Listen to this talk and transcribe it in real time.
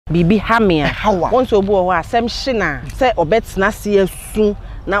bibi hamia once obu o asem hina say obetna se asu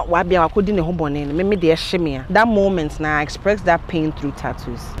na wabia wakodi ne ho bone no me de hye that moment na I express that pain through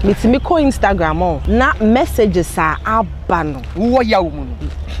tattoos me ko Instagram on na messages are aba no wo ya wo mu no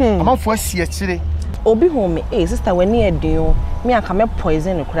amanfo asie kire obi home sister wani edin me aka me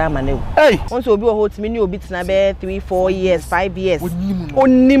poison no kura ma na once obi o hot me ni obi tena be 3-4 years 5 years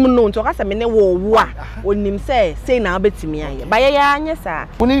onim no nto ka se me ne wo a onim say na obetimi aye ba ya anya sa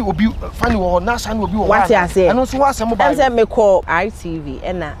oni obi fani wo na sa na obi wo what ya say eno so wa se mo ba say me call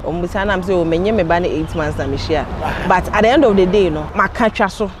RTV na omusa na am say o menye me ba na 8 months na me share but at the end of the day no maka twa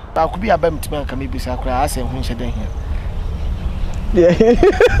so ba ku bi abam timi aka me bisa kura ase hu nche den here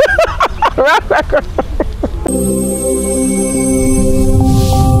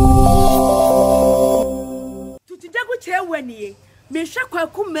Tutijago chewanie me hwa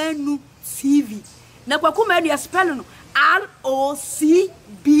kwaku manu TV na kwaku manu ya spell no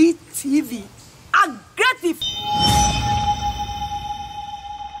ROCB TV aggressive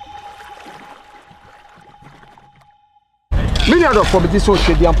many other comedy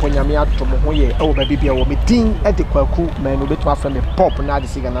social media mponyame atomo ho ye e wo ba bibia wo me din e de kwaku manu betu afa me pop na de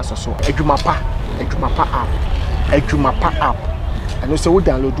siga na so adwuma pa app eno se wo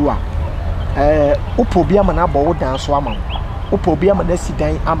download a upo bia ma na bo wo dan so ama upo bia ma na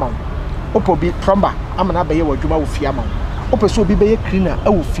sidan ama upo bi tromba ama na baye wo adwuma wo fie ama upo so obi baye cleaner e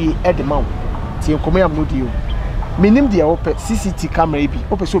wo fie e de ma wo tie nkomam no dio minim de wo pe CCTV camera bi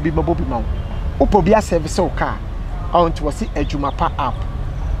upo so obi mabo bi ma wo upo bia service wo car on to see adwuma pa app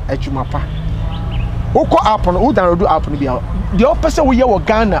woko app no wo download app no bia de o pese wo ye wo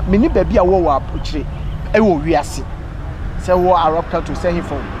Ghana mini ba bia wo wo app kire e wo wiase se wo Arab country se he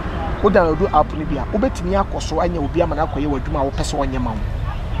phone wo download app no bia wo betimi akoso anya obi ama na akoye wadwuma wo pese wonye ma wo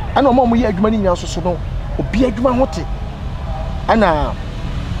ana o ma mo ye adwuma ni nya so no obi adwuma hote ana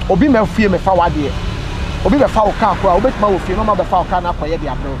obi ma fie me fa wade obi be fa wo ka akora wo betima wo fie no ma be fa wo ka na akoye de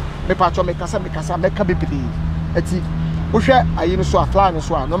abro me pa cho me kasa meka bebele eti wo hwe ayi no so afla no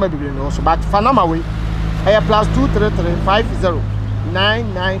so a no ma bebele no so but fanama we aya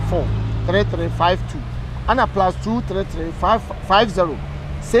 +2335099433352 ana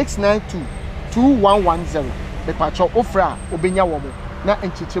 +2335069221110 me pa cho ofra obenya wo mo na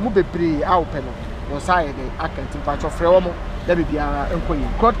enchichemu bebre a wo pe no no sai de akanti pa cho frɛ wo mo da bibia enkoyi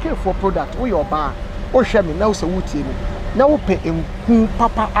god care for product wo your ba wo hwe me na wo se wutie me na wo pe enku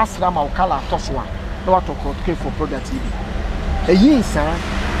papa asra ma wo kala toso a na wato god care for product yi eyi nsa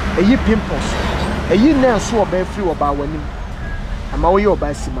eyi pimples eyi na so oba free oba wanim ama wo ye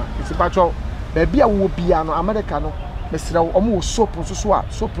oba sima enti pa cho ba bia wo bia no America no mesra wo omo soap so a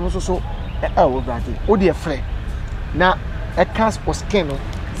soap no so wo brade wo de frɛ na e cast for skin no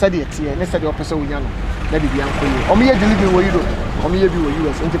said it here ne said opese wo nya no na bibia nkoyi omo ye delivery wo Europe omo ye bi wo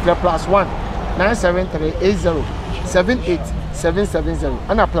US enti +1 97380787770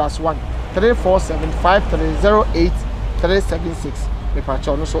 ana +1 3475308 me pa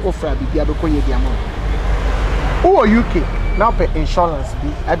cho no so ofra bibia be koye di amount o UK now pay insurance bi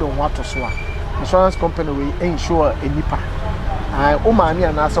I don't want to so insurance company we insure enipa o ma mi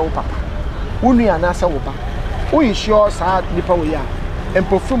anasa wo papa unu anasa wo ba o insure sa nipa we ya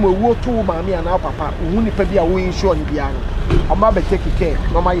empofum wo to wo ma mi anasa papa unu nipa bi a wo insure ni bia no o ma be take care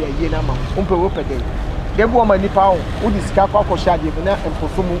no ma ye na ma o mpe wo pede debo o ma nipa o di sika kwa ko sha de na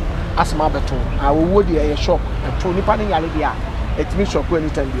empofum asma beto a wo de ye shop to nipa ni yale dia etimi shop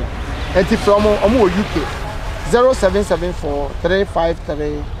anytime dia enti from omo UK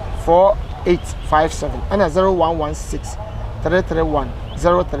 0774353487 and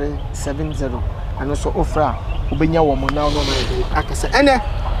 0116331030 and also offer obenya wo mo now no akase ene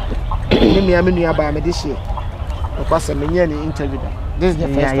ni me amenu aba me this year because me nya ni interview this is the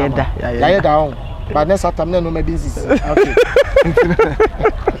first time yeah down but next time no me business okay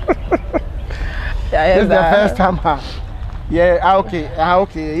this is the first time yeah okay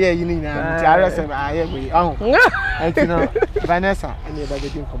yeah you need na RSM we and you know Vanessa and you better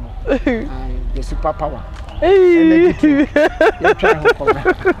do come on the super power you try to come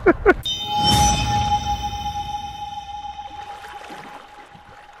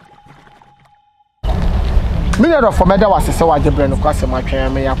Million of Meda was a so brain of course my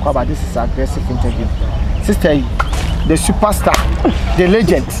but this is aggressive interview sister the superstar the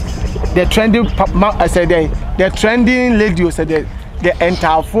legend the trending I said the trending lady said the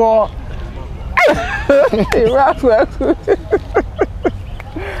entire for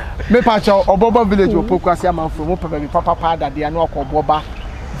me pacho oboba village opokwasi amanfo mo papa papa pada de anu okoboba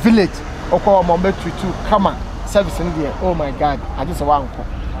village okọ mo metutu kama service in there oh my god I just want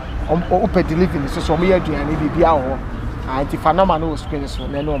o pe delivery so mo ye aduane bibia ho Anti fanoma no screen so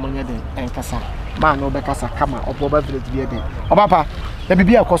na no omonye den enkasa. Ma no be kasa kama oboba village bi de. Obapa na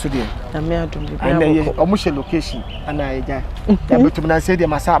bibia akoso de. Na me adum bibia. And omo she location ana eja. Ya betum na say de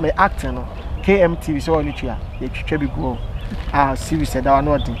masa me acting no. KMTV so oni tua. Ye twetwa bi go. Series da wa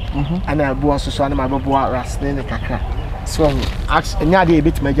no odin. Ana abu asoso ana mabobo ras ne kakra. So nya de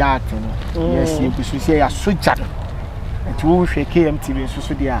betum eja acting no. Yes, ye busu say ya soja. Enti wo hwe KMTV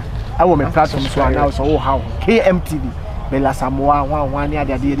so de a awo me platform so now so how KMTV Bella Samoa one near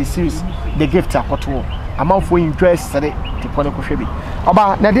the series the gift akoto amafo interest sere te pone ko hwe bi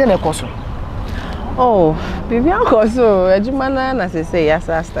oba na de na ekoso oh bibi akoso ejuma na say yes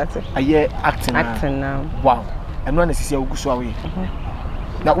I started aye acting now wow eno na sisi aguso awe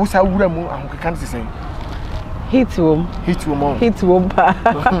na usa wura mu ahokeka nse say hit wom pa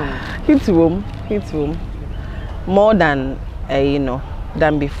hit wom more than you know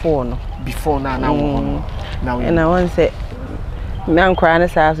than before no now and I want say me an cry na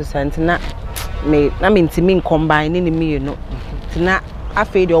say so na me ntimi combine ni me you know na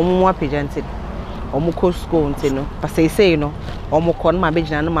afei de omo apagented omo ko school ntino pa say no omo ko na ma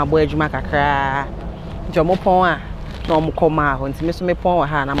begina na ma bo adwuma kakra jomo pon a na omo ko ma ho ntimi so me pon wa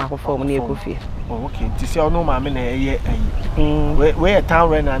ha na ma perform na ekofie. Oh, okay. This is no mammy na where town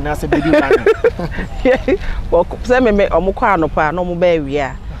run and as a baby man. Well, send me omuko anopa no mo ba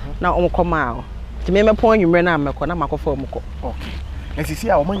wi na omuko ma ti me pon nwumre na ameko na makofo omuko. Okay. And see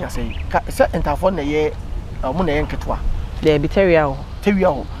our money say entafo na ye omo na ye nketo a. There be terrier ho.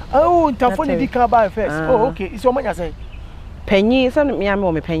 Oh, entafo na di ka ba first. Oh, okay. It's your money say penyi some me am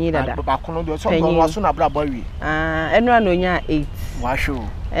o me penyi dada. Ba kono do so waso na bra ba wi. Enu anonya 8. Wa show.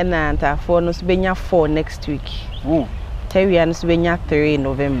 And entafo no so benya 4 next week. Oh. Terrier no so benya 3 in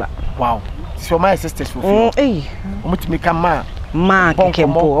November. Wow. So my sisters for free. Eh. Omo ti make ma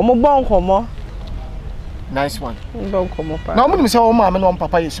kempo. Omo bon komo. Nice one. Bon komo pa. Na omo ni say o ma me no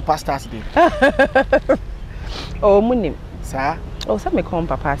papa ye superstars dey. Oh munim. Sir. Oh say me come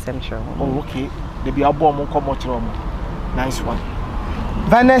papa central. Oh okay. They be abo omo komo tro omo. Nice one.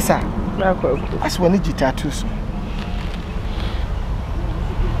 Vanessa. That's when you tattoos.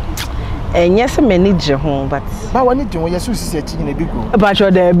 And yes, I manage your home, but when you do, your Susie in a big go. About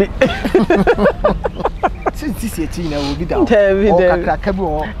your debit. Since this year, will be down. Hey,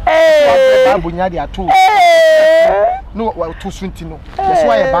 no, well, too soon to know. That's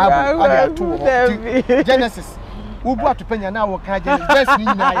why a Bible are two Genesis. Who brought to Penny now? Can I just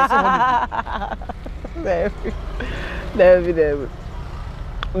David.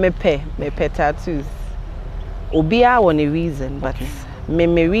 Me pay tattoos. Obia on a reason, but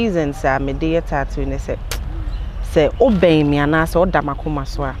me reasons are me dear tattoo ne say obey me and I saw damakuma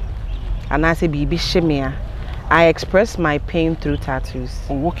so and I say bibi shemia. I express my pain through tattoos.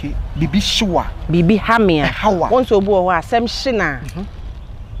 Oh, okay. Bibi shwa. Bibi hamia. How? Once obo wa sem shina.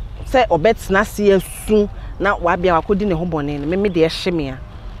 Say obet na see soon na wa bia wakodi ne ho bone ne me de shemia.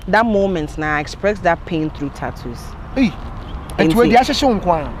 That moment now I express that pain through tattoos. Hey. And where the ashes on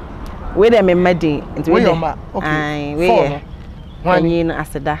kwan. Where them medi into where okay. Where Wani na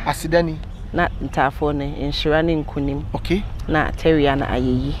asidani na ntafo ne insurance nkunim. Okay. Na terrier na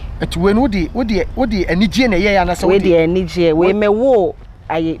ayeyi. Et when wodi anije na ye ya na so we de anije we me wo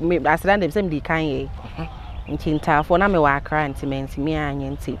aye me asida dem sem di kan ye. Nti ntafo na me wa akra nti me ntimi anye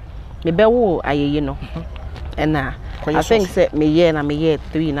nti. Me be wo ayeyi no. Na I think say me ye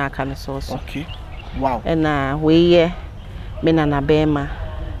 3 na aka no so. Okay. Wow. Na we ye me na bema.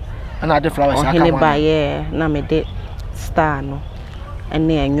 Ana de flowers aka one. Ba ye na me de star no.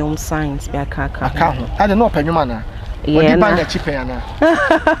 Ene anyom signs be aka ho. Ade no opanyuma na. Yeah, na na chipe ana.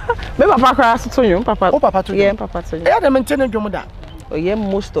 Me papa kra so to you, papa. Oh papa to you. Yeah, papa to you. E ade maintain dwom da. Oh yeah,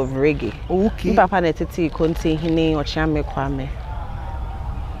 most of reggae. Okay. Papa na tete konti hine ochiame kwame.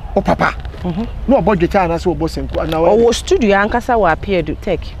 Oh papa. No budget ana so obosenku na wa. Oh studio ankasa wa appear do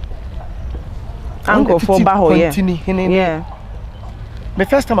tech. Uncle for baho yeah. Yeah. My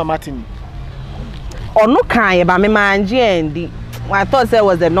first time Martin. Oh no kan ba me manje endi. I thought say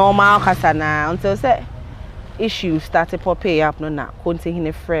was the normal kasana until say issues started popping up no na konti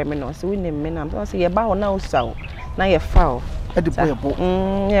hine frame no so we name me na so ye ba ho na usaw na ye foul. E de boy bo.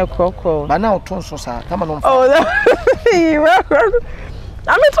 Yeah crocro. Ba na oton so sa kama no. Oh.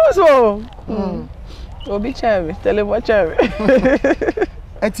 I mean so. Obi chave, tell him what chave.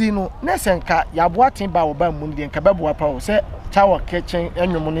 Eti no nesenka ya boaten ba wo ba mu ndi nka ba boa pa wo se chawa kitchen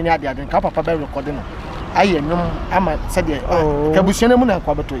enwom ni ade ade nka papa ba record no aye enwom ama se de kabusiane mu na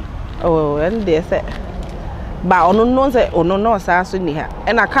kwa betoi. Oh and they say ba ono no say ono no sa so ni ha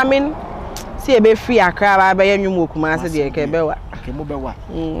e na coming see e be free akra ba enwom okuma se de ke be wa okay mobewa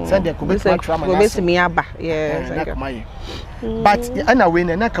send the kubet trauma kubet me aba yeah but ana we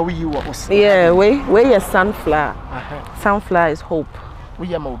na ka we yi wo yeah we your sunflower sunflower is hope we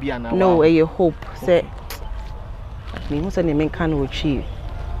ya ma obi ana no we your hope say me who say me kan wo chi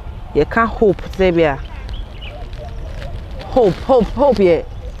you can hope say bia hope yeah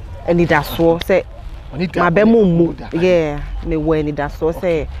and that's so say my bemu yeah me when that's so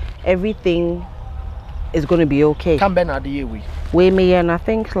say everything is going to be okay. Come back the year we me and I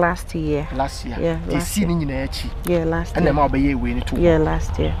think last year. Yeah, last year. Yeah, last year. And then be year too. Yeah,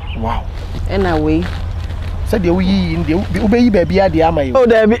 last year. Wow. And away. Said the we in the obey baby at the ama. Oh,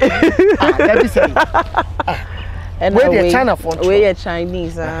 there be. There be say. And where the China from? Where you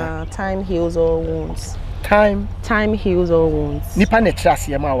Chinese? Time heals all wounds. Time heals all wounds. Nipa ne trust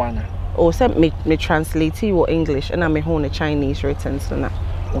ye ma wana. Oh, say me translate it in English and I me hone Chinese written so na.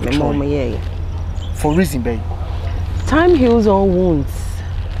 Me mama yeah. For reason, babe. Time heals all wounds.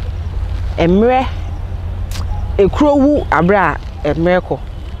 Emre ekrowu abra emreko.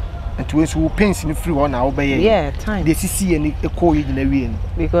 And to us who pains in free one obey. Yeah, time. They see any echo in the wind.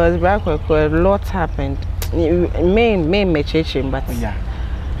 Because back a lot happened. Main message, but yeah.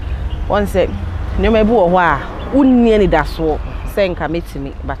 One said, no me bo wa unni any da so say nka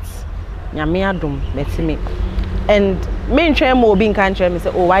metimi but nyame adom metimi. And me try more being country me say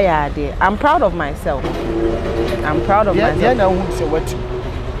oh why are there? I'm proud of myself. I'm proud of myself. Yeah, now who say what?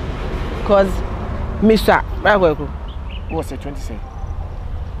 Because Mr. Bagweko. What's the 27?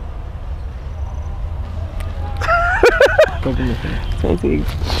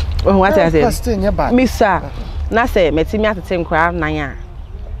 Oh, what I say? Mr. Na say metimi atete nkra nan a.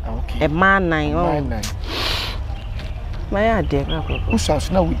 Okay. A man nine. Oh. My idea. Who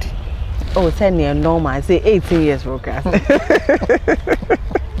sounds now with? Oh, 10 years normal. I say 18 years broadcast.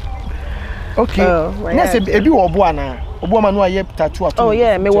 Okay. Na say ebi wo bo ana. Obo ma no aye tattoo at. Oh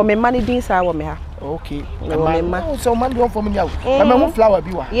yeah, me wo me money din sa wo me ha. Okay. Oh, so man don for me now. Na me flower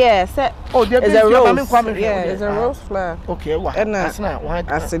bi wa. Yeah, say oh, there is a rose. Yeah, it's a rose flower. Okay, wa. Asna one.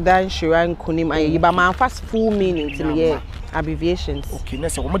 Asidan shiran kunim aye ba man fast full meaning till yeah, abbreviations. Okay, na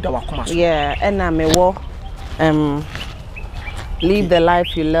say wo me da wa koma so. Yeah, and na me wo live the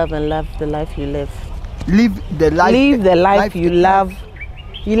life you love and love the life you live. Live the life you love.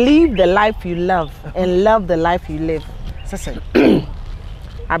 You live the life you love and love the life you live. Say.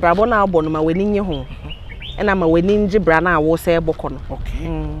 Abrabo na abo no ma weni nye ho. E na ma weni nje bra na wo se boko no. Okay.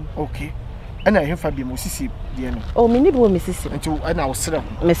 Okay. E na hemfa bi mo sisi de no. Oh, me ni bo me sisi. Nti e na wo sere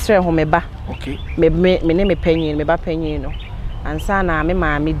ho. Me sere ho me ba. Okay. Me ne me panyin, me ba panyin no. Ansa na me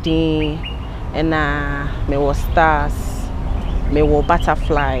ma me din e na me wo stars. Me wo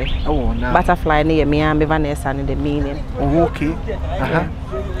butterfly. Oh, na. Butterfly ne ye me am Vanessa ne the meaning. Oh, okay.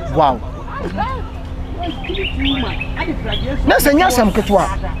 Wow. Na senya sam ketwa.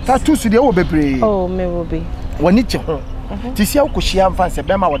 Tattoo su de wo bebre. Oh, me will be. Wani che ho. Ti sia wo koshia mfa se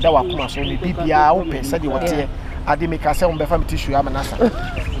be ma wo da wa koma so me bibia wo pe se de wo te. Ade me ka se wo be fa me tissue amanasa.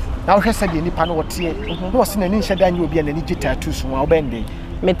 Na wo hwese de nipa no wo te. No wo se na ni nhye da nya obi na ni tattoo su wo bende.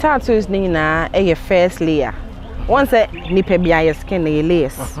 Me tattoos ni na e first layer. Once nipa bia your skin na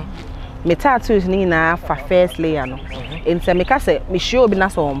layers. Me tattoos ni na fa first layer no. Enti me ka se me show obi na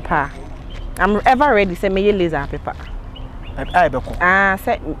so ompa. I'm ever ready say me laser paper.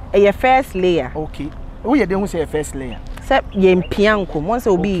 Say your first layer. Okay. Who you dey who say first layer? Say ye mpia nkom. Once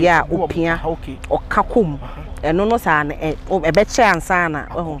obi ya opia. Okay. Okakom. Eno no sa na e be che ansa na.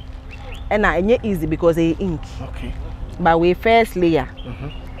 E na enye easy because e ink. Okay. But we first layer.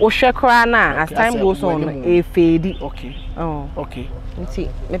 O hwekra na as time goes on e fade. Okay. Oh. Okay. Nti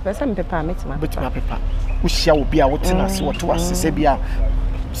me pesa me paper metima. Betima paper. Wo hia obi a wo tena se wo to asese bia.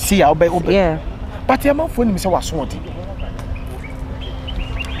 See how obe. Yeah. But your man phone me say was so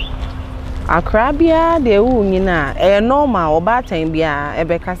Akrabia de wu nyina e normal oba tan bia e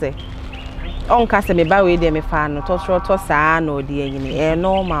be ka se on ka se me ba we de me fa no to saa na odi anyini e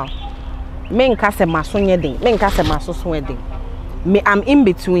normal me nka se maso nye den me nka se maso so den me am in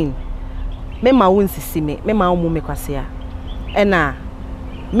between me ma won sisi me ma mu me kwase a e na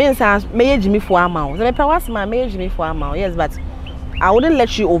me nsa me yejimi fo ama wo se me pe wasma me yejimi fo ama wo yes but I wouldn't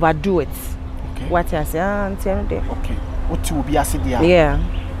let you overdo it. Okay. What you say? Okay. What you be as there? Yeah.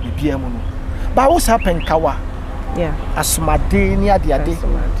 But what's happened, Kawa? Yeah. Asmade near the day.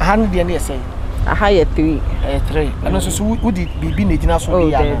 A hundred years say. I hire 3. 3. And also, would it be been a dinner so?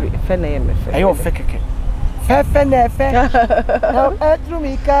 Oh, Fene. I of fake. Fene. No,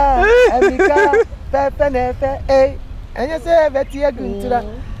 Edrumika, Edrumika, Fene, eh. And you say that you're going to that.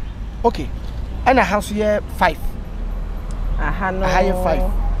 Okay. And a house here 5. I had no. I hire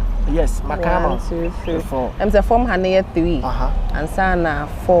 5. Yes, Makama. 1, 2, 3, 4. I'm the form Hania 3. And Sana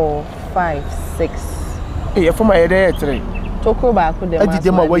 4, 5, 6. Eh, for my day 3. Toko ba ko dem. I did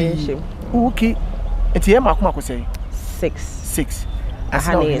them away. Okay. It's here, Makuma could say 6. 6.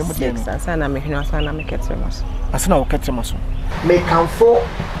 Hania 6. And Sana me hino Sana me ketremas. Asana o ketremas. Me can for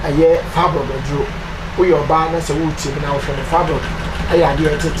a year Fabro Bedro. We are banners a wood team now from the Fabro. I had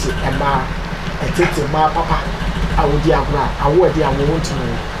the entity and ma papa. I would diagram. I would want to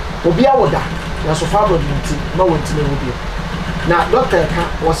know. Obi awoda na so Fabro nti na wonti na obi. Na doctor ka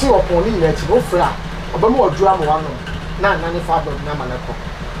wo se opon ni na ti no fra. Obamu odru am wano na nane Fabro na manako.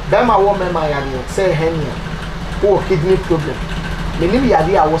 Be ma wo mema ya ni say hernia. Wo kidney problem. Menim ya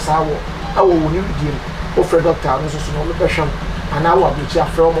dia wo sa wo awo wo ni dim. O fra doctor no so no me behwam ana wo abuchi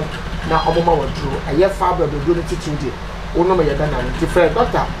afra mo na omoma wodru. Aye Fabro do do ni titude. Wo no me ya da na nti fra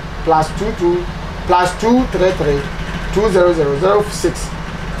doctor +22 +233 20006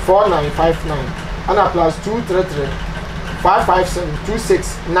 4959 and a +233 557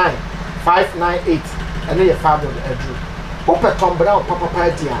 269 598 and then your father Andrew. Open Tom Brown Papa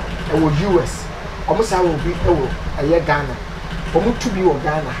Padia and with US. Almost I will be a year Ghana. Omu to be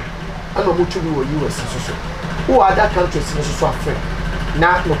Ghana and Omu to be US and so. Who are that countries in so afraid?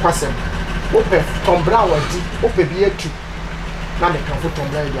 Now no question. Open Tom Brown or open be a two. Now they can put Tom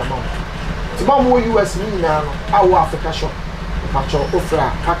Brown the amount. Tomorrow US me now our Africa shop. Pacho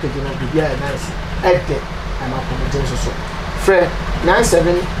offer packaging of the nice edit and accommodation so. Fred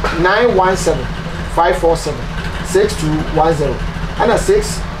 97917 547 6210 and a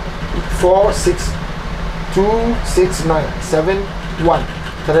 646 269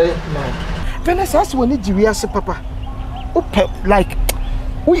 7139. Vanessa, when did you ask Papa? Open like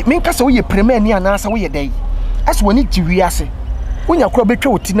we make us we premier near Nasa we a day. As when it you ask. When you crop it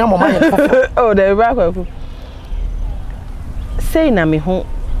to Tinamo. Oh, the rack. Say na me ho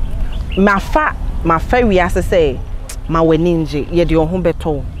ma fa we as say ma weninje ye de ho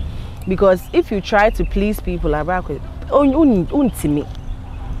beto because if you try to please people about untimi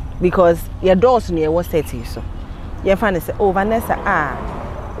because your doors near was set so you find say oh Vanessa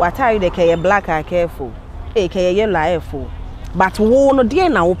what are you the kay black are careful kay yellow full but wo no dear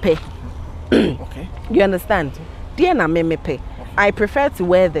na wo pay. Okay, you understand dear na me pay. I prefer to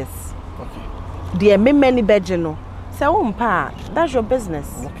wear this. Okay, dear me many bedjeno. So, that's your business.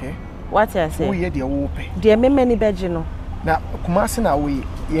 Okay. What I say? We the open. Dear me many bedjino. Now, Kumasi na we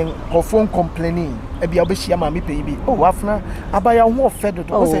yen phone complaining. Ebi obeshi ama me pay bi. Oh, afna abaya ho fedo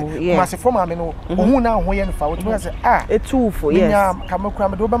to say Kumasi from am no. Ohu na ho yen fa. We say etu for yes. Nya kamakura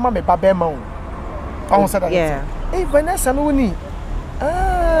me do be ma me ba be ma wo. Ahun say that. Yeah. Eh Vanessa no ni.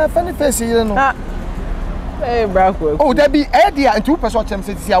 Funny face you know. Hey, bro. Oh, there be idea and 2 person them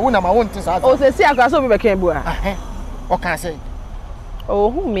say see I won am I want to say. Oh, say see akwa so be be kan bua. What can I say? Oh,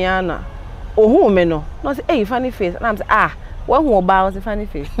 who me Anna? Oh, who me no? No say, hey, funny face. And I'm say, what who about the funny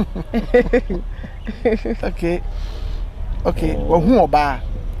face? Okay. Well, who about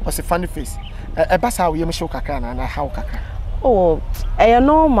was a funny face? A bass how you show kakana and how kaka. Oh, a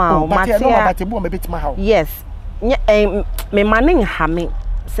normal. But you want a bit my house. Yes. Me manning hammy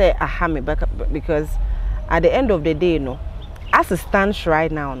say a hammy because at the end of the day, no, as it stands right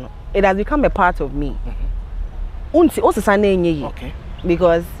now, no, it has become a part of me. Okay.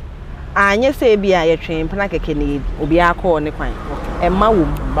 Because I say be a train, Panaka need, Obia call on the coin. And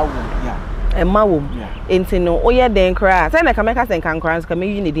Mawum, yeah. And Mawum, into no, oh, yeah, then cry. Then I can make us and can cry, come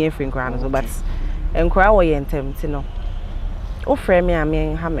in the different crowns, but and cry away and tempt, no. Oh, frame me, I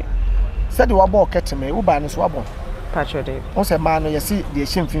mean, hammock. Said you were born catching me, who ban is wobble. Patro Day. Also, man, you see the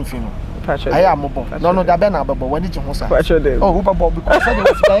shame fin. Patro, I am mobile. No, the banner, but when did you want? Patro Day. Oh, who Bob, because I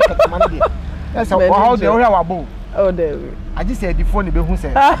was like at the money. That's how they all have a. Oh, there. I just said the phone who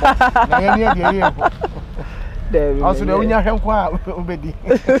said. Also, the only obedi.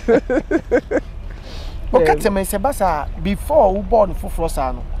 Okay, tell me, Sebasa, before we born for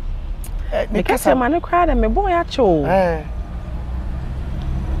Frosano. Because a man cried and my boy actual. 9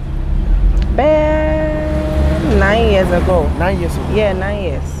 years ago. 9 years ago? Yeah, 9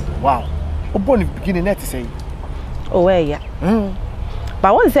 years. Wow. What born beginning to say? Oh, yeah.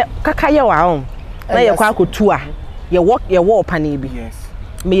 But once I Kakaya wa na ye kwa kotua ye walk pani bi. Yes.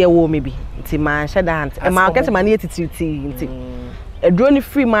 Me ye wo me bi. Nti man shedant. E ma get man ye tititi nti. E dro ni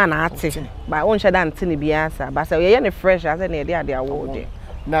free man ate. Ba won shedant ni bi asa. Ba say ye ne fresh asa na ye de ade awo de.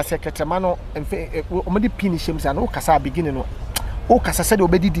 Na sekretama no emfe o me de pin shem sa no kasa beginning no. O kasa se de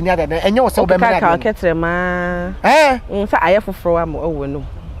obedi di ni ade na enye wo se obe me ade. Ka ketrema. Nfa aye foforo am o wo no.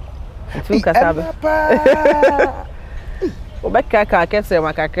 Nti kasa ba. Obeka ka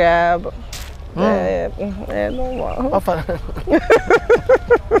ketrema kakra. No.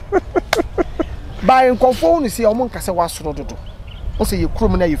 By conform, see a monk as a was rododo. Also, you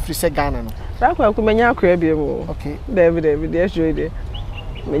criminal, you free Ghana. That's why I could menya crabby. Okay, David, yes, you did.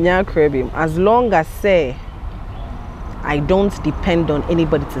 Menya crabby. As long as say I don't depend on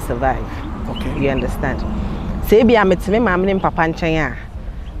anybody to survive. Okay. You understand? Say be I'm a mammy and papa and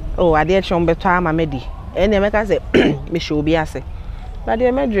oh, I did chum better, my medi. And the maker say, me should be assay. But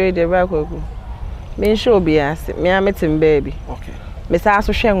the Madrid, the record. Me should be assay. Me, I met him, baby. Okay. Miss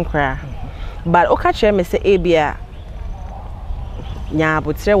Asso Shem cry. But Okache, me say, Abia. Yeah,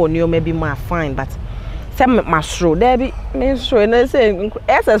 but say, when you maybe more fine, but some mushroom, Debbie, me sure, and I say,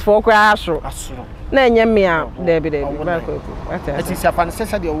 SS for crash. Na nya me a Debbie it is a fancy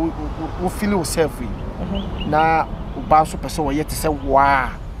said you feel yourself na uba so person we yet say wa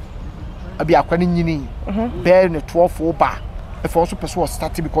abi akwani nyini bear ne 12 oba if also person was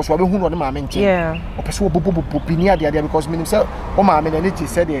starting because we be hu no ma me nche o person bobo bini ade because me say o ma me na ne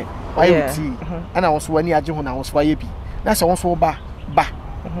said e why tea and I was wani age hu na was why bi na say won ba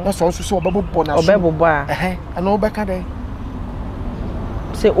na so so obobo na so obobo a and obeka dey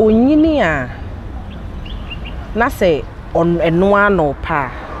say onyini a na say on enoa no pa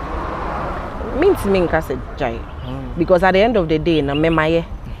means me nka say jai because at the end of the day na memaye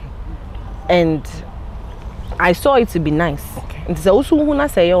and I saw it to be nice. It is also who na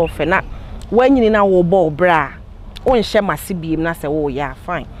say you fe na when you na wo ball bra on share masibi na say oh yeah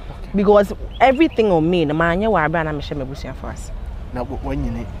fine because everything on me na manye wa bra na me share mebusia for us na when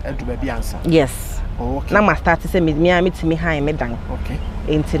you edu ba bi answer. Yes. Okay. Na ma start say me timi han me dan. Okay.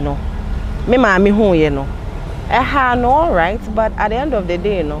 Enti no me ma me hu ye no no all right but at the end of the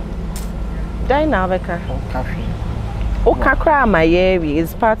day you know die na beka o kakra my yewi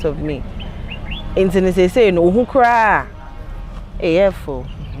is part of me enti say no hu kra efo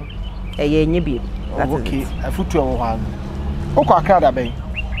ye nyibi that's okay afutu e wo ha no o ko akra da ben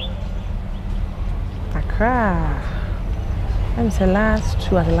akra I'm the last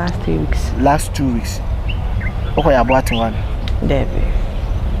 3 weeks o ko ya boatin one Debbie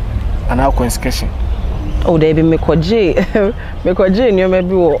and how conscription oh Debbie me koje ni o me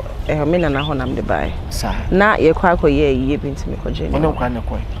bi wo me na na ho nam de bai sa na ye kwa akoye ye bi nti me koje ni ono kwa na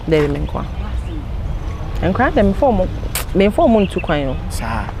kwa Debbie me nkwa dem form ntu kwan no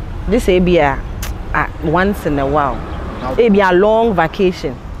sa this e bia once in a while e bia long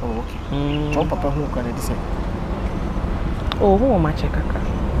vacation oh okay so papa hu kwa na dise oh who ma check aka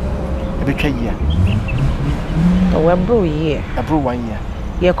e be twa year oh we bro year abro 1 year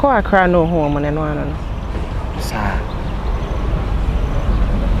ye ko akra no ho mo ne no ano no sa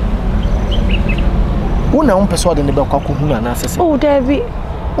una person de ne be kwa ko hu na asese oh Debbie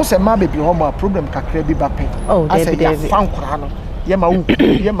o se ma baby ho ma problem kakra bi ba pe oh Debbie ase ya fan kura no ye ma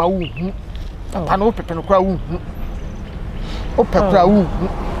wu hu papa no pepe no kura wu hu o pe kura wu hu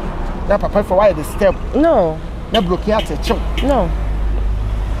na papa for why the step no na blocking at chew no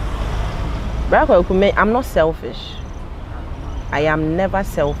I'm not selfish. I am never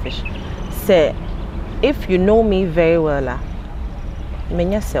selfish. Say, if you know me very well,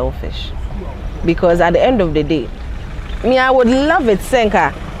 I'm selfish. Because at the end of the day, me I would love it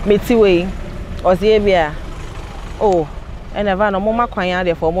senka metiwe or Zebia. Oh, and never no mama kwanya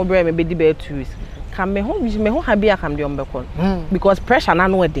there for mo bre me be di 2 weeks. Can me ho happy akam de ombekon. Because pressure na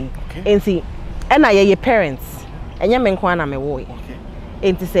no wedding. And see, and I your parents. And me nkwa na me wo.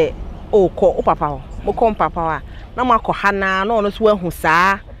 And say, oh, ko o papa ho. Mo kom papa wa. Na makọ ha na no so ahu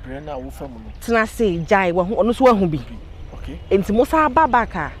saa brena wo fam no tena say jai wo ono so ahu bi okay enti mo saa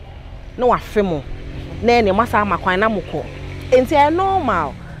babaka na wa fem na ne mo saa makwan na mokọ enti I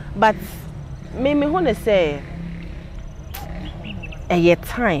normal but me ho ne say a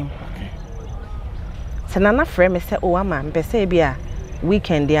time okay tena na frame say oh ama mbe say bia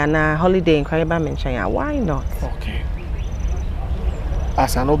weekend dia na holiday in kwaba menchen why not okay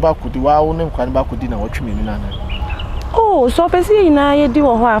asa no ba kudi wa wo ne kwan ba kudi na watwemi na oh, so person na ye di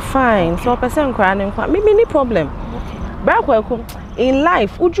wo ho fine. So person kra ne nkwa. Me any problem. Bra in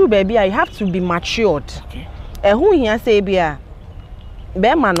life, uju baby, you have to be matured. Okay. Who here say bia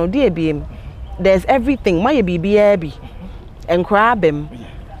be man no dey biem. There's everything. My baby bi. Enkra bem.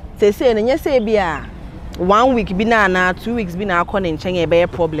 Say ne say bia 1 week bi na 2 weeks bi na akọ ne nchen e be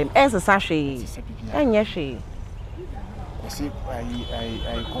problem. Ensesa hwe. Enye hwe. See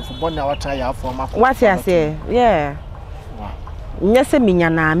I comfort na what I for my what you say? Yeah. Nye se minya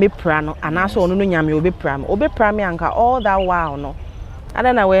na me pra no anaso ono no nyame obepra me anka all that while no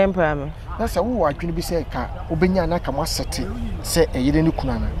ada na we empra me na se wo adwene bi se ka obenya na ka mwasete se eyire ne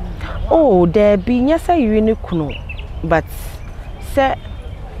kunu na oh there be nye se yire ne kunu but se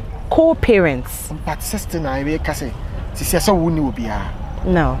co-parents but sister na we ka se ti se so wo ni obi a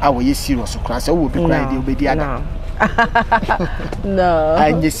no awo ye serious kra se wo obi kra dey obedi ada no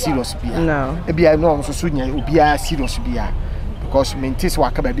anye serious bia no e bia no so nya obi a serious bia because mentis wa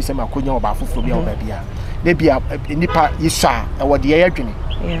ka ba bi se makonya oba foforo bia oba bia na bia nipa yisa e wo de ye adwene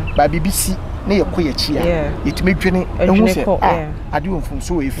ba BBC na ye ko ye chi a yetime dwene ehu se ade wonfum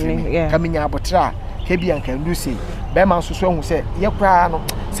so we firi ka menya abotra ke bia nka ndu se be man so ehu se ye kra no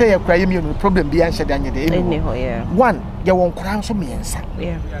se ye kra ye mi no problem bia nhyɛ da nye de one ye won kra so miensa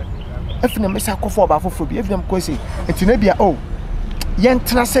efina mesa kofo oba foforo bi efina ko se entina bia oh ye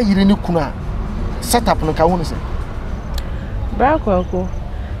ntena se yire ni kunu a setup no ka wonu se Brakoko,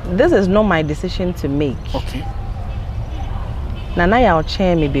 this is not my decision to make. Okay. Nana ya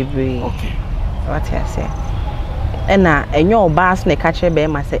chair me baby. Okay. What I say? And na enyo bass ne catch be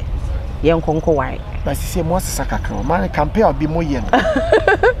ma say yen konko why. But see mo sisa kakra man campaign obi mo yen.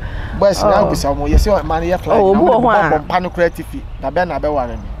 Boys na go say mo yes man ya fly. Oh, mo pano creative na be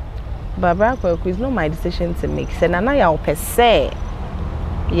ware me. But Brakoko, it's not my decision to make. Say nana ya per se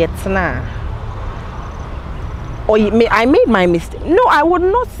yetna. Or I made my mistake. No, I would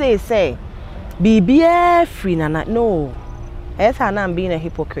not say be free nana. No. Yes, I'm being a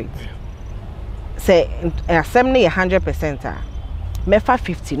hypocrite. Say assembly 100%. Me for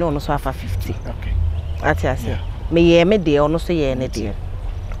 50, no so for 50. Okay. That's it. Me me dey no so ye ne dey.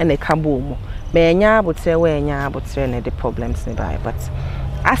 And e can boom. Me nya but say we nya but say ne the problems nearby. But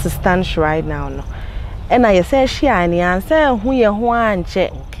as it stands right now no. And I say she and answer who ye ho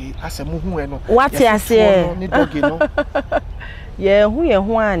anche. Okay, as a muhu eno. What you say? Ni dog no. Yeah, who ye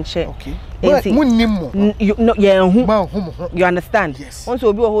ho anche. Okay. Munnim. You no yeah who. You understand? Yes. Once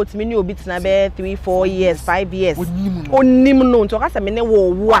obi o hot me ni obi tena be 3-4 years, 5 years. Onnim no. To kasa me ne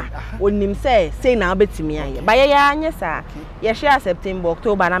wo a. Onnim say na obetimi aye. Ba ye anya sa. Ye share September,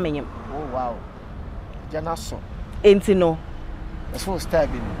 October na menyem. Oh wow. Jana so. Enti no. That's for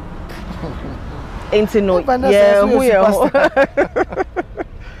stabbing. Ain't no, yeah, who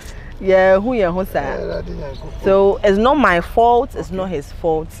yeah, who you who sir. So it's not my fault, it's not his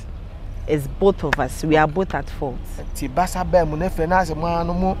fault. It's both of us. We are both at fault. Tibasa be mu ne fe na se mu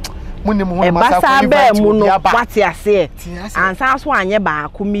anu mu ni mu ho masa ko invite mu no what you say. Ansa so anye ba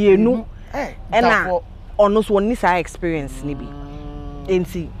ko mienu. Na ono so ni sa experience ni bi.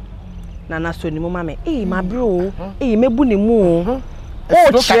 Enti nana so ni mu ma me. My bro, mebu ni mu.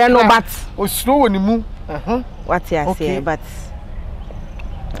 Oh, no, but slow on the moon. What you say, but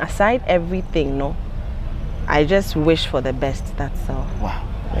aside everything, no, I just wish for the best. That's all. Wow.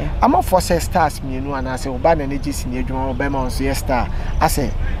 Yeah. I'm not for say stars, me no, and I say Oban energy senior Juma Obama on say star. I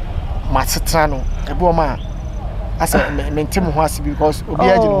say Matsatrano, a boma. I say maintain Mwasi because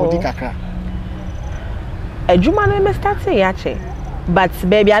Obiaji Modi Kakra. A Juma no me start say yache, but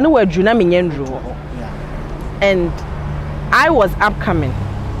baby, I know where Juna Minyendru. And I was upcoming.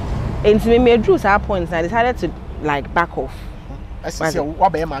 And to me, drew some points. I decided to like back off. I said,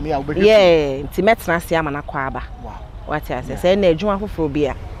 "What be mommy? I'll be yeah." To met na see amana kwaba. Wow. What I say? Say na juma for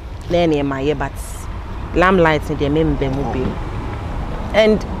bia. Na na my but lamplight in the member mobile.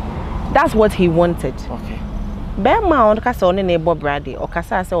 And that's what he wanted. Okay. Bear on kasa on neighbor brady or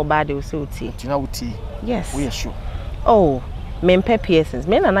kasa say obade o so ti. Yes. We are sure. Oh. Men Pearsons.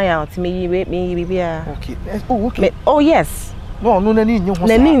 Men and I out me bia. Okay. Oh, okay. Oh yes. No, nani nyo ho.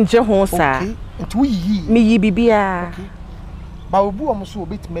 Nani nje ho sa. Okay. Nti yi. Me yi bibia. Okay. Ba obu am so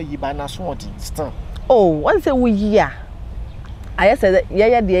obetime yi ba na so odi still. Oh, once a we yi a. I said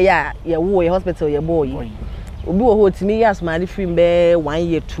yeah de ya wo hospital ye boy. Obi wo ho timi yi asmali free be 1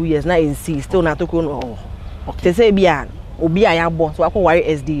 year 2 years na NC still na tokro no. Okay. Te say bia obi a ya bo so akọ ware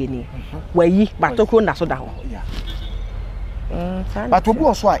SDA ni. Wa yi ba tokro na so da ho. Yeah. But obi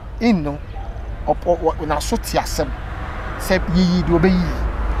also I in no na so ti asem say yi do be yi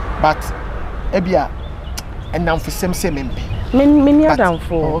but ebia enam for sem membe me adam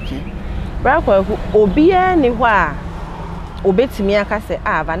for okay Brakwa obi ni ho a obetimi aka say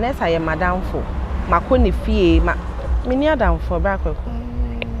Vanessa ye madam for makoni fie me ni adam for Brakwa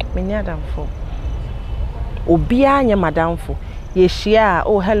me ni adam for obi anya madam for ye share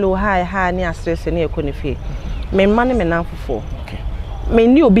oh hello hi ni stress ni ekoni fie me man me nan fofo okay me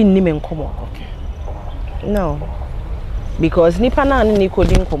ni obi ni me nkomo okay no because nipa na ni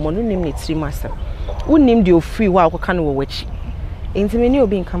kodi nkomo no nim ni tiri masa unim de ofri wa akaka no wachi enti me ni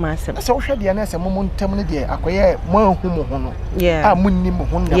obi nkama asem so hwe de na asem mo ntem ne de akoye mo ahu mo ho no yeah munnim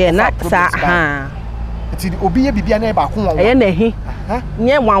ho na yeah na sa ha enti obi ye bibia na ba ko won e na hi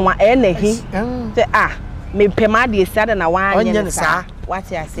nye wanwa e na hi te me pema de sia na wa anye sa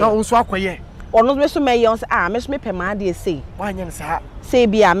what you say no nso akoye ono me so me yon me so me pema de sei wa anye sa sei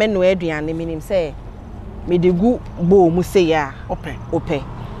bia me no aduane minim sei me de gu bowl mu say ya ope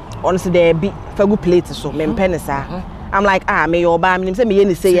honestly there be fagu plate so me mpene sa I'm like me your ba me say me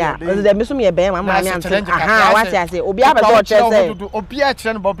ye say ya there me so me be ma me am what I say obi aba go say obi a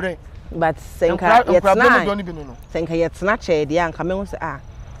kire no bobre but senka yet na che de anka me say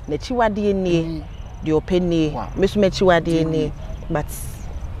na chiwade ni de open ni me so me chiwade ni but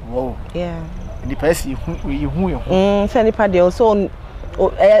wow yeah ni pass you say ni pa de also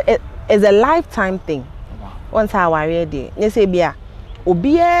is a lifetime thing once I worry dey you say bia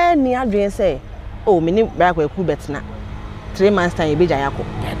obi ni adwen say me ni bra kwaku betna 3 months time be jayako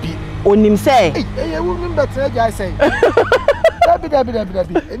onim say wo mi betna jay say dabi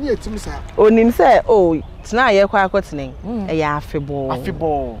eni etim sa onim say tena ye kwa akotene ya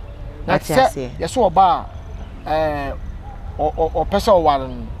afebo na say yeso oba o pesa o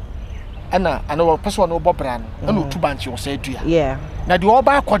waran ana o pesa no bobra no ana otu banchi o say dua yeah na de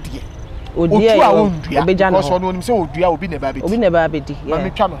oba akode odia obeja no so no onim say odua obi ne ba bedi yeah ma me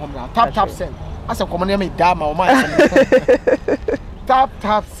twa me hom na tap send asa komo me da ma o ma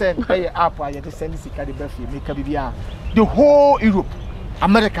tap send pay app aye de send sika de ba fi make bibia the whole Europe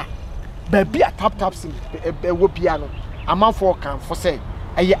America baby a tap send wo bia no amanfo kan for say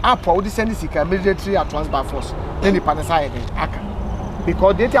aye app wo de send sika military advance by force then the panasa de aka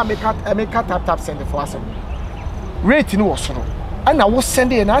because they make tap send for us rate no was no ana wo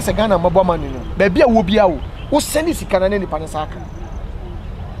send e na asa Ghana mabo man no baby a wo bia wo send sika na ni panasa aka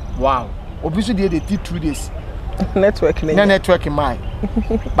wow obisu dey 2 days network my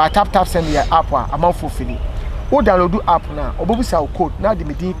but tap send your app amount for free o download app na obobusa code na de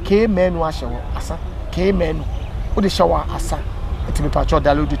medin k menu a shewo asa k menu o de shower asa etimi pa cho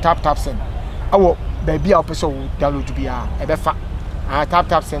download tap send awo baby a person wo download bia e be fa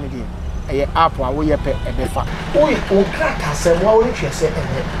tap send dey e app a wo ye pe e be fa o krata se mo wo hwe se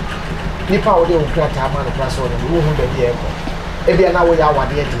enye nipa wo de o krata ma no class wo wo hu da bia e bia na wo ya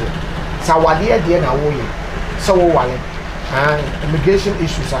wade de sa wade de na wo ye so wale immigration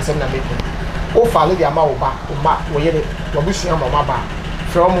issues as na make o file the ama oba wo ye ne obusia mama ba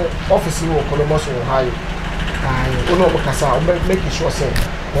from office wo Kolomos wo hayo ono mo kasa o make sure say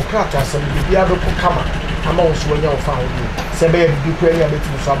mo krata say bibia be ko kama ama wo so nya wo fa wo se be bi ku anya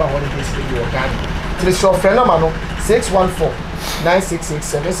betu so aba holiday dey see the organ three so fenoma no 614 966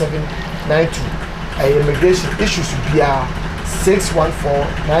 7792 immigration issues bia 614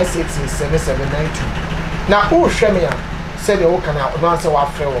 966 7792 na o hweme ya said the o kana no answer wa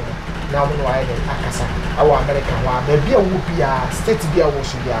frɛ wo na mo no aye akasa awo America wa ba bia wo bia state bia wo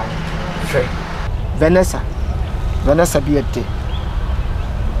so bia frɛ Vanessa bia te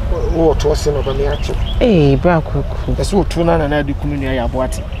o to se no ba me ato bra kuku eso o to na de kunu ne ya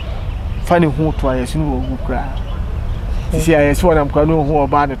boate fa ne hu to aye sinu wo kura sisi aye so na mkwa no hu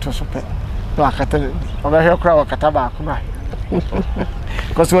oba ne to so pe to akata oba hwe kura wakata ba akuma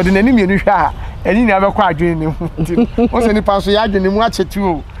because we dey nani mienu hwa eni ni abekọ adwen ne hu o se ni pa so ya adwen ne mu achetu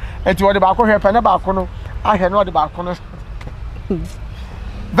o enti wo de ba akọ hwe pe na ba akọ no ahwe no de ba akọ no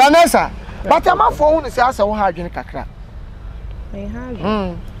Vanessa but amafo hu ne se asa wo ha adwen kakra me ha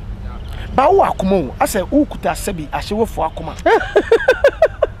adwen ba wo akoma o asa wo kuta sabi ahyewofo akoma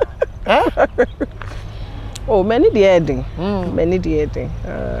many the ending many the ending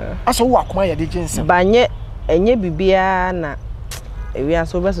asa wo akoma ya de jinse banye enye bibia na we are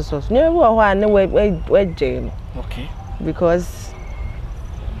so best so never wo ho na we jam okay because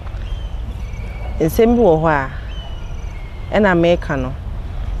in same wo ho and America no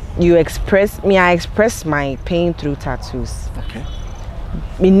I express my pain through tattoos okay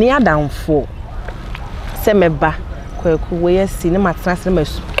me near down for se meba kwaku we si na matena se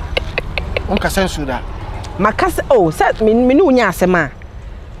masu onka sensu da makase se me ni unya asema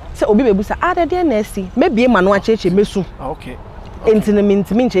se obi bebusa de na esi mebie ma no acheche mesu okay enti na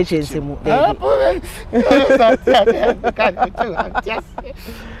mintimi ncheche nsemu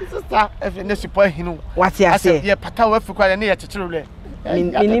sister if ne support hinu what ya say ye pata wa fi kwa ne ye chechirule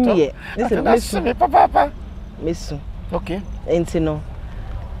minimi this is papa mesu okay enti no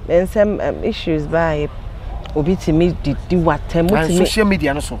then some issues by obi timi di watem timi social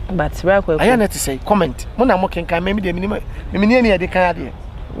media no so but right kwa I need to say comment mo na mo kenkan me de minimum ne de kan ade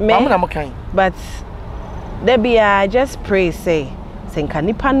ba mo na mo kan but there be I just pray say senka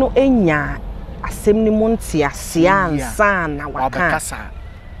nipa no enya asem ni mo ntia sia ansa na waka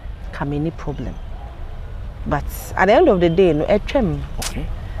come any problem but at the end of the day no etwem okay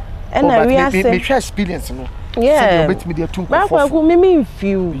and I we say me share experience no yeah bet me dey too for for me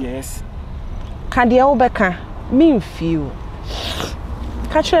feel yes can dey obeka me feel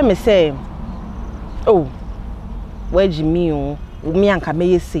catch me say where me anka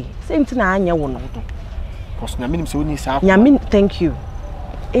me say nti na anya wo no Because na minim say we need sa. Nyame thank you.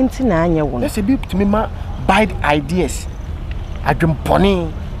 Enti na anya wo. Let's be to me ma bad ideas.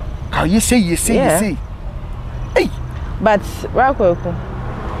 Adwempone. How you say you say. Hey. But Rakweku.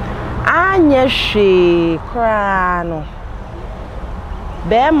 Anya hwe kra no.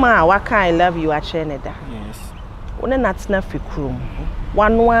 Bema waka I love you acheneda. Yes. One natna fikrum.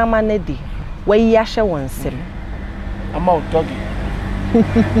 One ama ne di. We yahye wonsem. Ama doggy.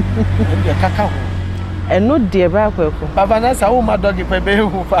 Ndi kaka ho. Eno de Rakweku. Vanessa wo ma doggy pe be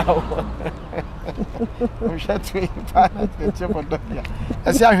hu fa ho. We shall tweet for doggy.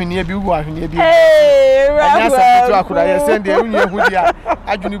 Ese ahwene bi wo ahwene bi. Hey, Rakweku. Anya se akura ye send e unye hu dia.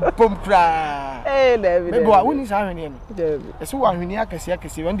 Adwuni bom kra. Hey, David. Me bo a woni sa ahwene no. David. Ese wo ahwene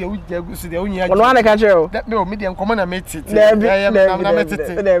akese when de wo jagusu de unye. Ono ana ka chero. Me o me de nkomo na metiti. David. Na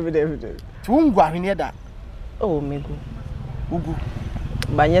metiti. David. Tu ngwa ahwene da. Oh, megu. Ugu.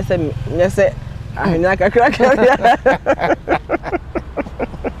 Ba nyese ahwene akakra.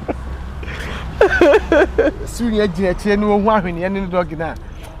 Sunya gina tie no hu ahwene ne dog na.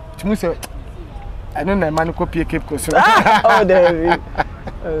 Tumu se eno na man ko pie cape ko so. Oh, David.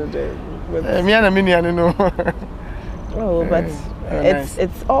 Oh, David. Me and me no. Oh, but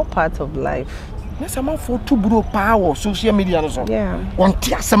it's all part of life. Yes, I'm for two bro power social media no so. Yeah. One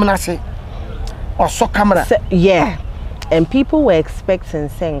tia sem na say. Or so camera. Yeah. And people were expecting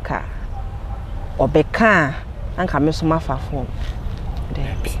Senka or Beka and Kamisuma phone.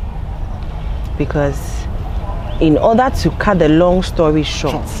 Because in order to cut the long story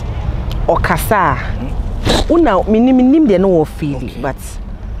short, or Kasa, una minim de no feeling, but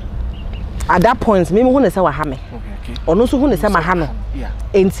at that point, me who say wa hame. Or no so who say mahano. Yeah.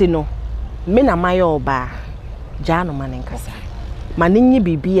 Enti no. Me na mayo ba. Jano manen Kasa. Maninyi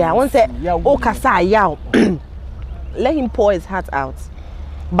bibia. One say, oh Kasa yaw. Let him pour his heart out.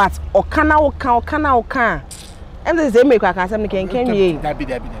 But okana. And the same make Kasa me can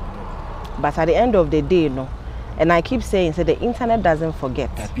But at the end of the day, no. And I keep saying, so the internet doesn't forget.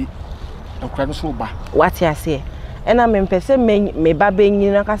 What you say? And I'm in person me baby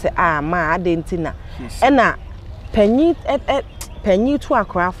you say ma adentina. And na penny to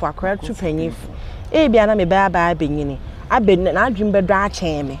akra for akra to penny. E bia na me ba benyini. Abe na adwum bedra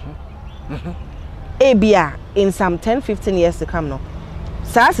achen me. E bia in some 10-15 years to come no.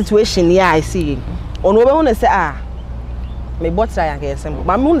 Sa situation here I see. Ono be won say me bought try again simple.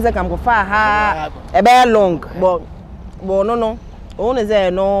 But me say come go far ha e be long but no. Ono say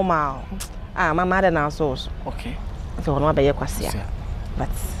normal. My mother now sauce. Okay. So no be kwase. But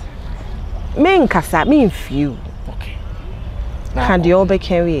me nkasa me few. Okay. Can the all be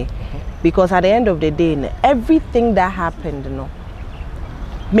carry? Because at the end of the day, everything that happened,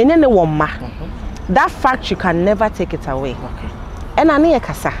 me ne woma. That fact you can never take it away. Okay. And I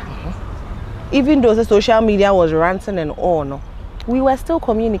kasa. Even though the social media was ranting and all, no, we were still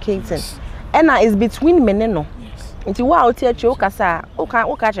communicating. Yes. And it's between men, no. Yes. Until wow, teach you kasa, o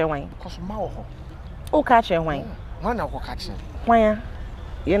catch a wine. Because ma O catch a wine. One na catch. Why?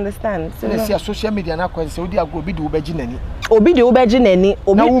 You understand? So see social media na kwa say odi ago obi de obeji nani. Obi de obeji nani.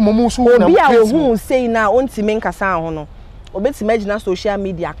 Na wo momu so na. Obi a wo say na ontime nkasa ho no. Obeti imagine social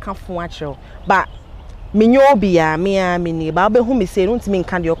media ka fon a kire. But menyo obi a me a me ni ba obehu me say ontime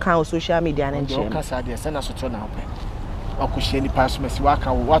nka de o kan social media na nche. O kasa de say na so to na ope. Akohye ni pass mesi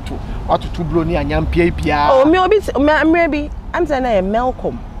waka watu tu blo ni anyampia pia. Oh me obi maybe I'm saying na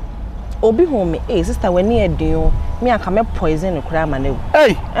Malcolm. Obi hu me sister when e dun me aka me poison no kura ma na.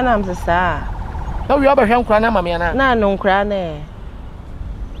 Hey, and I'm say sir. Na we obahwe nkura na ma me na. Na no nkura na.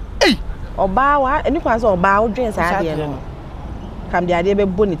 Hey, oba wa eni kwa say oba odwen sa de no. Kam de ade be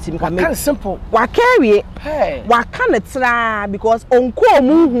bonitim kam me. Simple. Wa carry. Hey. Wa kan tra because onko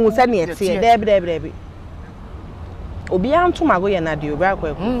mu hu se ne tie. Debi. Obi antomago ye na de obi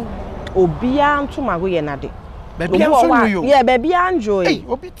akwa. Obi antomago ye na de. Baby am you. Yeah, baby enjoy. Hey,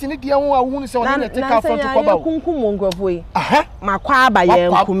 obi tini dia ho a hu se o na take out front ko ba. Kunkum mongrofo yi. Aha. Makwa aba ye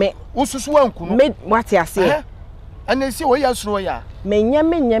nkume. Ususu anku no. Me what ya say? Ana si wo ya suro ya. Menye.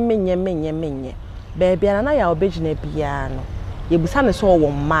 Baby ana ya obegina bia no. Ye busa ne so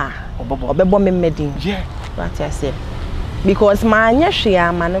wo ma. Obebo me medin. Yeah. What ya say? Because ma anya hwe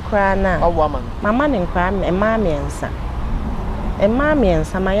ama ne kra na. Awo ama. Mama ne nkra e ma miensa. E ma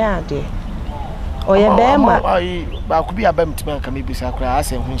miensa ma ya de. Oye bema ai ba ku bi abam tima ka me bisa kra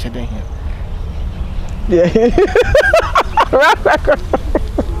ase hu nhye den hia. Yeah.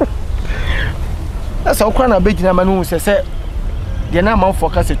 Asa okra na begina ma no se de na ma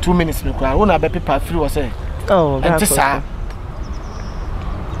focus 2 minutes me kra wo na be paper free wo say. Oh, that's it.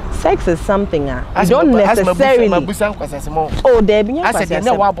 Sex is something you don't necessarily. Oh, there be asa de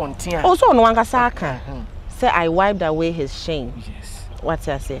na wa bonten. Also no wan kasa aka. say I wiped away his shame. Yes. What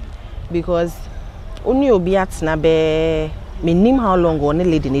I say? Because only obi atna be me nim how long only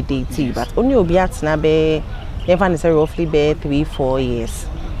lady ni date, but only obi atna be never necessarily roughly be 3-4 years.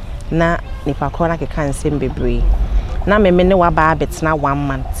 Na nipa kora ke kan sem bebre. Na me ne wa ba betna 1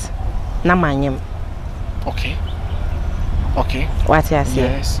 month. Na manyem. Okay. Okay. What I say?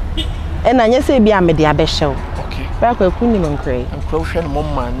 Yes. And I say be a media beshow. Okay. Back where couldn't even cray. And Croatian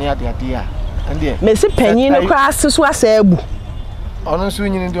mom near the idea. And there. Messi penny no class to swasebu. Honestly,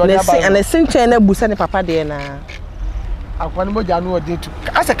 you need to and a sing chain a busani papa dena. I want more than what did to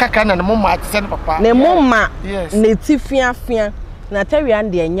as a cacan and mom might send papa. Ne mumma, yes. Native fia. Natari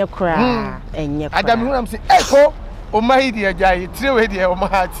and the and your cry and your I don't know. I'm saying, echo, oh my dear Jay, 3 dear, oh my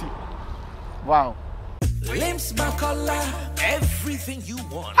heart. Wow. Limbs Makola, everything you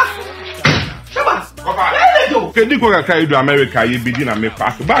want. Papa, can you go to America? You begin to make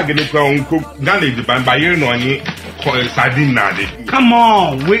fast. Bag in the crown cook, Danny, by you know, sardine. Come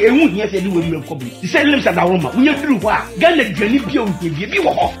on, we won't hear you with milk. You said limbs at the room. We are through what? Gannet Jenny Pio will give you.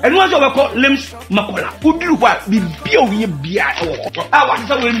 And once over called limbs Makola, who do what? Be Pio will be at all. I want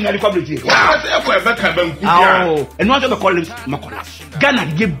someone in the public. Oh, and once over called limbs Makola. Ghana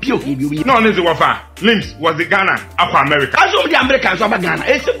give Pio will be no, Limbs was the Ghana of America. As of the Americans of Ghana,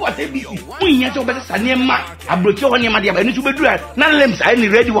 it's what they be. We yet over the Sanema. I broke your name, and you to be doing. None limbs I only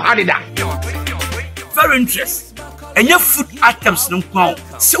ready to have it down. Very interesting. And your food items no pound.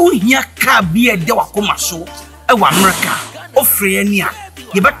 So here can be a dewakoma so. America. Offer any.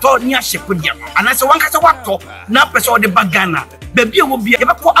 You better near shepherd. And as a one cast of water, now press all the bagana. Baby will be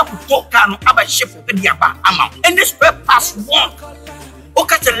able to up to talk about shepherd the amount. And this pass one.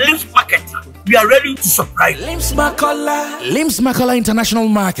 Okay, the Limbs Market. We are ready to surprise. Limbs Makola International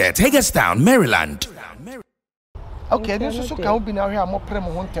Market, Hagerstown, Maryland. Okay, this is so can be now here more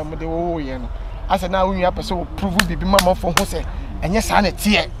premo one time with the own. As now we have to prove the mama for who say, and yes, I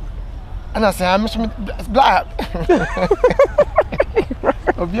tear. And I say, I'm black.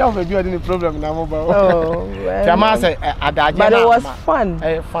 But it was fun.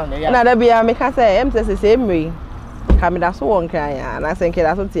 Fun, yeah. Now that be a make us say, I'm the same way. That's one cry, and I think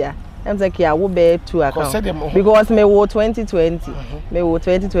that's what here. I'm saying I will be 2 accounts because me wo 2020, me wo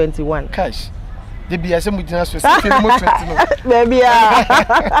 2021. Cash. The be as we did Maybe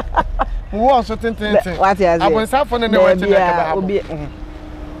we want certain things. What is it? I want something in the way to be.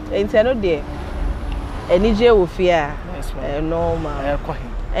 Internal day. Any jail will fear normal.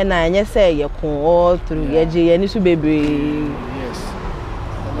 And I just say you come all through. You need to be brave. Yes.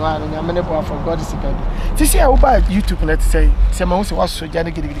 I'm many for God is second. This year, I will buy YouTube. Let's say, someone who was so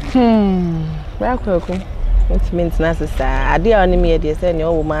jolly. It means necessary. I did only me a say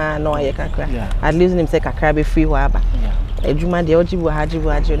no woman, no, I can't cry. At least him say a crabby free wabba. A Juma de Ojibu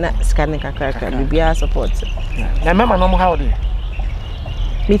Hajibu, not scanning a cracker, be our support. Now, Mamma, no more how they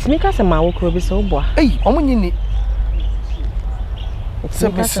meet me, cause a man will be so boy. Hey, only need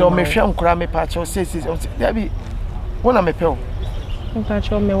so me film crammy patch or says, there be one of my pill.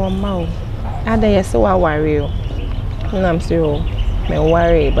 Patch on me 1 mouth. I dare so I worry you. And I'm still me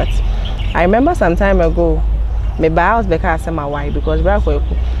worry, but I remember some time ago, me buy house because I'm my because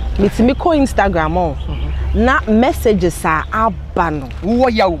me call Instagram on. Na messages are abano. Who are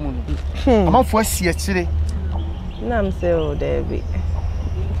you? I'm for yesterday. Na I'm still David.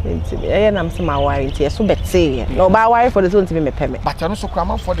 I am some my worry. So bet say no, but worry for the zone to be me payment. But I also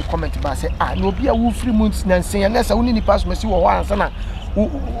come for the comment about say no be a wolf 3 months and say unless I only pass me see what one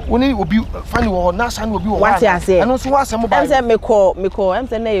Only will be funny or Nasan will be what I say. And also was some mobile. I'm me call. I'm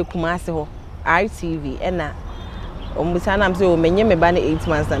saying you come ask her ITV and na. I'm saying me ban 8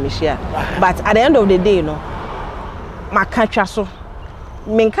 months na me share. But at the end of the day, you know, my catch so.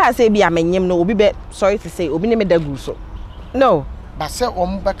 Me can't say be a menyem no. Obi be sorry to say obi ne me dagu so. No. But say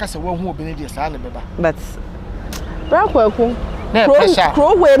baka say one who be ne dey sa na beba. But Brankwaku.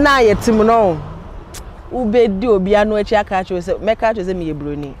 Crow we na yetim no. Ube di obi anu echi aka cho say make cho say me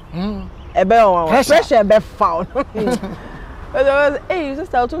yebroni. Ebe on pressure be found. Hey,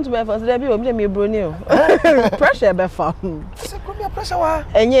 sister to me for say be obi me yebroni o. Pressure be found. Say come here pressure wa.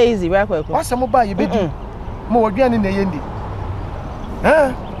 Enye easy Brankwaku. What's some buy you be do? Mo odwane na yendi.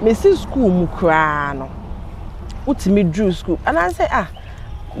 Me see school mu kra no. Utimi drew school and I say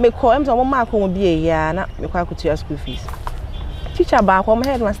me call him so mark won be ya na me kwa kutua school fees. Teacher ba kwa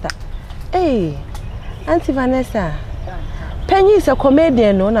headmaster. Hey, Auntie Vanessa. Penny is a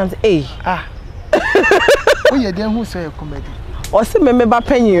comedian no na say who you dey who say a comedian? O se me ba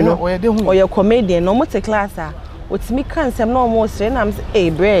Penny you know. O you dey who? O you comedian no mo te class otimi kan sem no mo say na say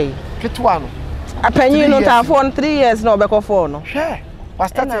bray. Ketwa no. A Penny no ta for 3 years no be ko for no. Sure.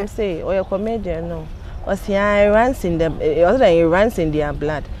 Was that I'm say o you comedian no. it runs in them. It runs in their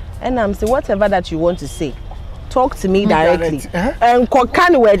blood. And I'm saying whatever that you want to say, talk to me directly. And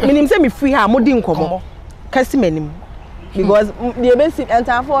can word. Meaning say me free her. Modin komo. Kasi menim. Because the basic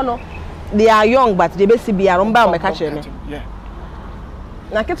enter for no. They are young, but the basic be around me catch me. Yeah.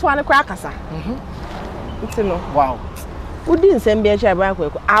 Na ketwa ne kwa kasa. Iti no. Wow. Udi nsem bia cha bra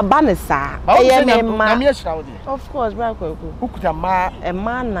kweko. Aba ne sa. Eye me ma. Na me ehira wo de. Of course, bra kweko. Ukuta ma e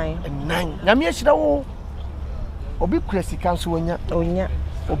ma nan. Na me ehira wo. Obi kura sika so wonya. Onya.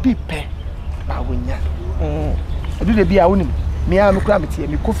 Obi pe ba wonya. Odu de bia wonim. Me a me kura me tie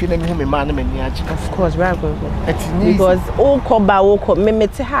me kofi na me hu me ma na me ni agi. Of course, bra kweko. Because o ko me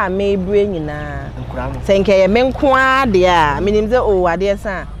mete ha me ebru nyina. Senke ye menko ade a menim ze o ade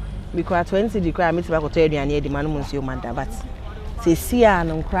sa because 20 decry me tiba ko to aduane edi ma no nsuo manda but se sia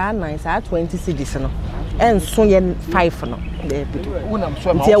no nkra 9 sa 20 cedis no enso ye 5 no be bi wonam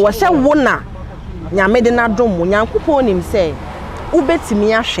so ma tie wo hye wona nyame de na dom mo nyankopon nim se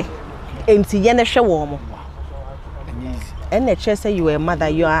ubetimi ahwe enti ye ne hwe wo mo and the church say you are a mother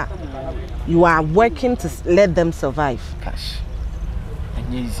you are working to let them survive cash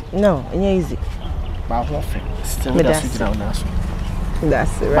easy no easy still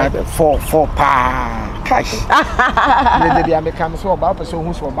that's right. But for pa cash. The day I become so about person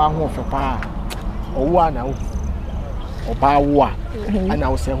who's about home for pa. Or one now. Or pa wa. And I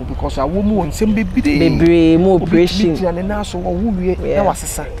was saying because a woman wants some baby more operation. And now so a woman was a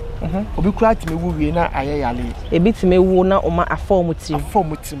son. Obi kura ti me wu wie na ayayale. Ebi ti me wu na o ma afom ti.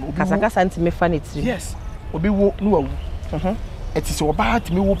 Afom ti. Kasaka santi me fa ne ti. Yes. Obi wo no awu. Eti so ba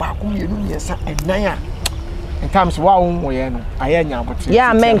ti me wu ba ko mienu nyesa enan a. In terms wow no ayanya abotre.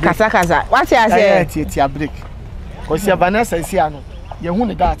 Yeah, men kasa. What you say? Tia break. Cause your Vanessa is here no. You hu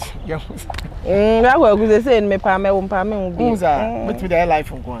ne that. You. I go go say me pa me wo pa me wo bi. But with their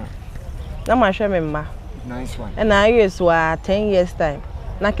life on go. Na ma hwe me ma. Nice one. And I use 10 years time.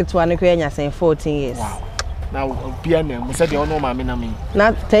 Na ketwa ne kwe nya 14 years. Wow. Now bia na mo say de ono ma me na me.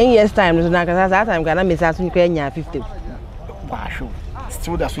 Na 10 years time no na kasa that time kana me say so kwe nya 50. Wow, sure.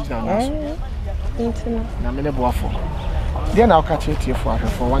 Still that switch down now. Na me ne boafo. Dia na oka chetie for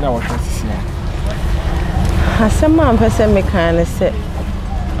one hour short this year. Asema am person me can say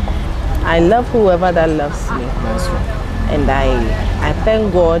I love whoever that loves me. That's right. And I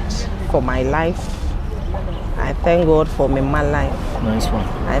thank God for my life. I thank God for my life. Nice one.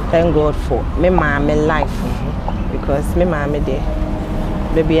 I thank God for me life. Because me there.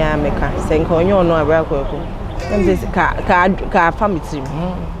 Baby I make her say onyo no abra kweko. Dem say ka family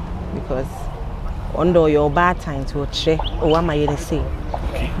because under your bad times will check or what am I going to say?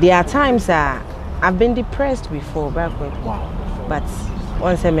 There are times I've been depressed before, backward. Wow. But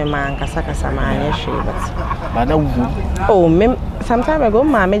once a man, Kasaka man, but oh, some time ago,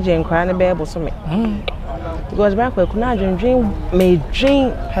 my major and crying a baby so me. Because backward could not dream, may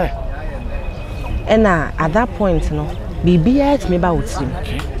dream. And at that point, no, BB asked me about him.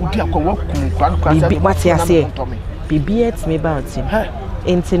 What's he say? BB asked me about him.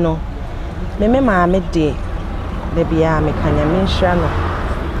 Ain't no. Me maame de bia me kanya me nhra no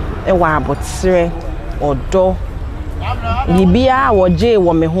e wa abotre odo bibia wo je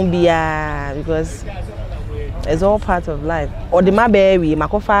wo me ho bia because it's all part of life or the mabewi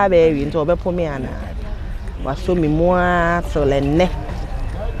makofa bewi nto obepo me ana waso me mo a so le ne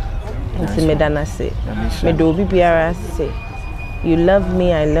nti me dana say me do bibia say you love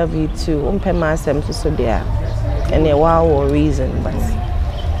me I love you too umpe ma asem so there and a wow reason but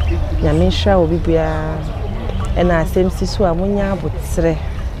Nyamisha will be bia and I same sisu amunya botre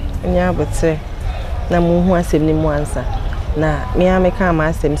nya botre na mu hu asem ni mu ansa na me ameka ma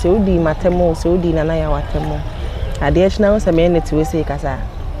asem se odi matemo se odi na ya watemo ade echna so me net we say kasa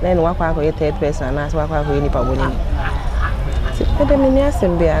na no wakwa akọ third person na so wakwa akọ nipa boni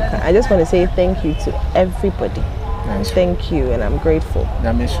I just want to say thank you to everybody. Nice. Thank you and I'm grateful.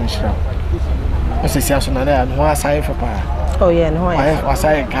 That makes me sure. What's the situation now? No aside for pa. Oh yeah, no. What's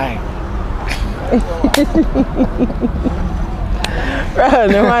I guy?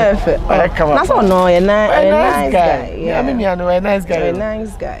 No, that's all. No, a nice guy. Yeah, I mean, I know a nice guy. A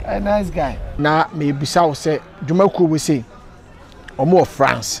nice guy. A nice guy. Now, maybe South say, Jumaku will say, or more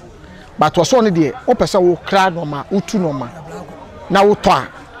France. But was only there. Opesa will cry no ma, utu no ma. Now, uta.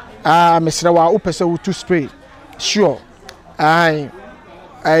 Mr. Wa opesa utu spray. Sure. I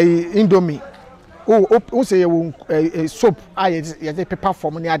Indomie. Oh, say a soap. I paper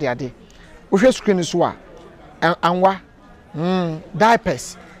for money. Ade. We screen is wa. Anwa.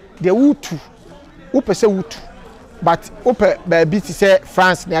 Diapers. The utu. Opesa utu. But ope baby to say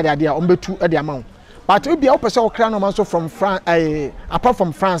France near the idea. Umbetu at the amount. But we be opesa or crown also from France. Apart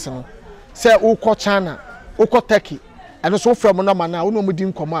from France, no. say wokɔ China wokɔ Turkey and so from no man na wo no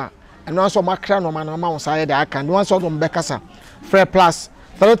mudi nkɔmɔ and no so makra no man ma wo say dey aka no so do mbekasa free plus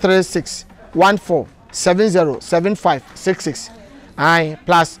 336 14 707566 I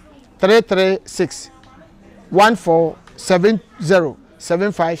plus 336 14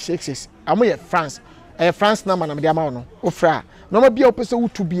 707566 amoye France France na man am dia ma no ofra no ma bia opese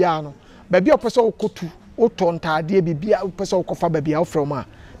wutu bia no ba bia opese wokotu otontade bibia opese wokofa ba bia ofra ma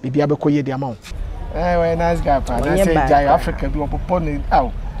bibia be koye dia ma wo we nice guy pa na say jai Africa bi opopo ni aw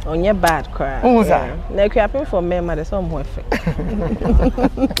onye bad cry na equiaping for men ma de so mo efe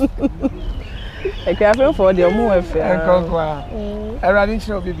equiaping for the mo efe kwa eradi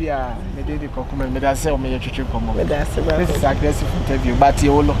nchiro bibia me dey kokoma me da say o me yetwetwe komo me da say this is aggressive interview but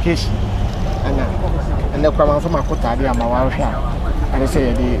your location and the crime from Makota ama wa hwa and say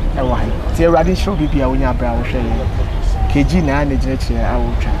e dey e wa hi ti eradi nchiro bibia onya bra wo hwe keji na na gire kire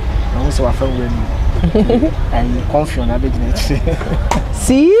awotwa na wo se wa fa we ni and confusion na be gire kire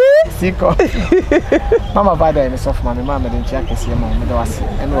see ko mama bada me soft mama mama den chia kese ma me da wase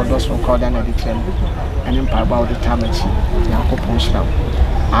and we do so call that na dey kire and in part about the time achi na akopon shira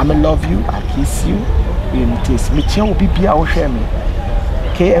I love you, I kiss you, we imitate me chia obi bia wo hwe me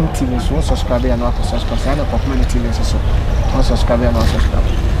KMTV so subscribe and no subscribe and community so subscribe and no subscribe.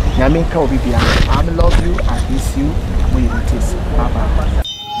 Nyame ka obi bia I love you, I kiss you, we imitate. Bye bye.